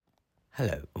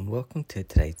Hello and welcome to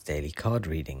today's daily card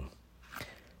reading.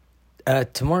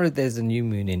 Tomorrow there's a new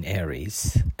moon in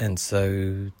Aries, and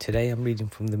so today I'm reading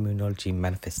from the Moonology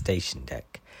Manifestation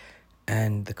deck,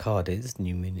 and the card is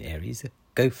New Moon in Aries,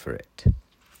 go for it.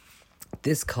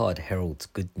 This card heralds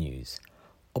good news,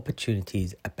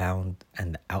 opportunities abound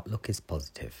and the outlook is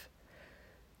positive.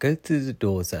 Go through the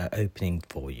doors that are opening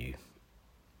for you.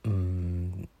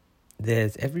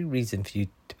 There's every reason for you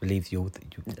to believe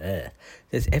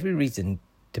there's every reason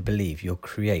to believe you'll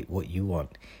create what you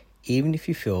want, even if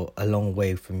you feel a long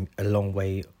way from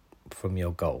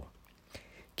your goal.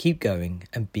 Keep going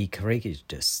and be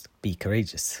courageous.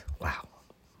 Wow.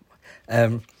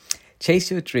 Chase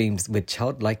your dreams with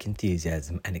childlike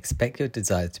enthusiasm and expect your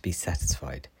desires to be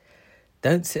satisfied.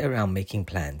 Don't sit around making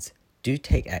plans. Do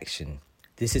take action.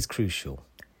 This is crucial.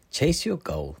 Chase your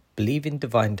goal. Believe in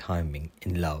divine timing,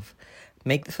 in love.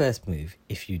 Make the first move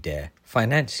if you dare.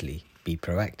 Financially, be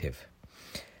proactive.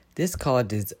 This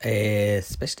card is a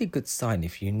especially good sign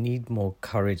if you need more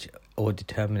courage or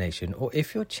determination, or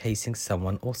if you're chasing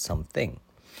someone or something.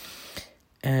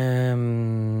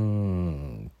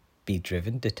 Be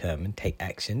driven, determined, take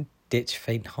action, ditch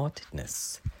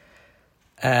faint-heartedness.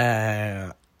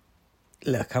 Look,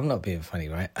 I'm not being funny,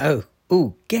 right? Oh,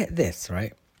 get this,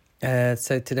 right?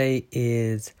 So today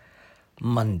is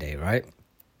Monday, right?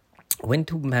 When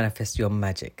to manifest your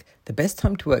magic. The best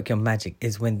time to work your magic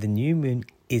is when the new moon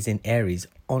is in Aries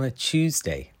on a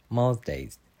Tuesday, Mars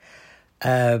days.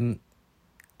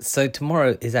 So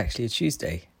tomorrow is actually a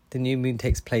Tuesday. The new moon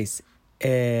takes place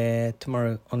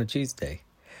tomorrow on a Tuesday.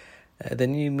 The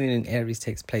new moon in Aries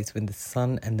takes place when the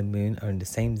sun and the moon are in the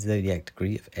same zodiac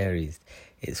degree of Aries.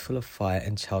 It's full of fire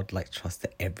and childlike trust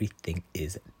that everything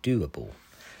is doable.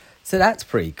 So that's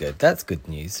pretty good. That's good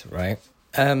news, right?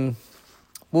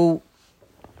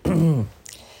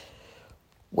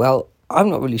 Well, I'm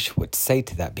not really sure what to say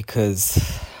to that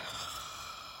because,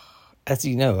 as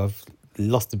you know, I've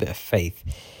lost a bit of faith.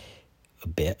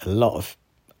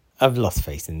 I've lost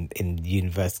faith in the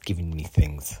universe giving me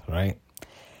things, right?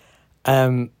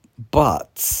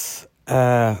 But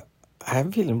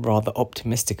I'm feeling rather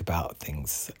optimistic about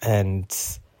things, and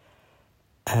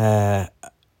I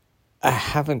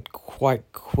haven't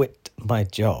quite quit my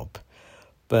job,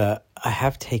 but I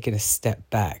have taken a step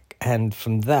back, and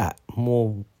from that,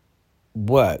 more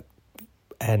work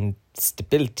and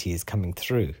stability is coming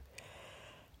through.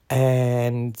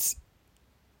 And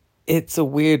it's a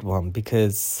weird one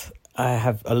because I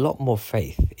have a lot more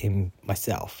faith in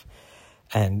myself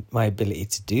and my ability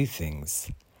to do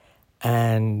things.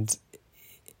 And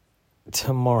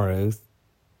tomorrow,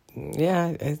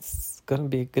 it's going to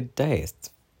be a good day.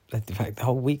 In fact, the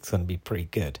whole week's going to be pretty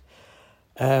good.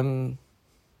 Do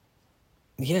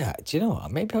you know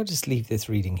what? Maybe I'll just leave this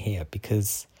reading here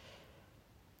because,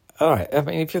 all right, I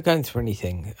mean, if you're going through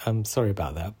anything, I'm sorry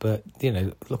about that, but,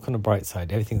 look on the bright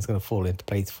side. Everything's going to fall into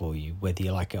place for you, whether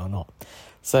you like it or not.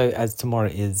 So as tomorrow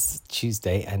is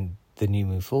Tuesday and the new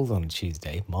moon falls on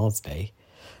Tuesday, Mars Day,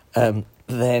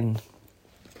 then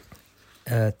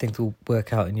things will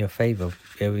work out in your favour,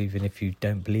 even if you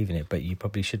don't believe in it, but you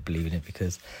probably should believe in it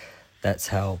because that's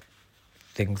how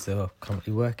things are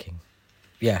currently working.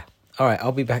 Yeah. All right,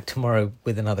 I'll be back tomorrow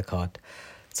with another card.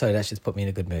 So that's just put me in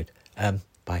a good mood.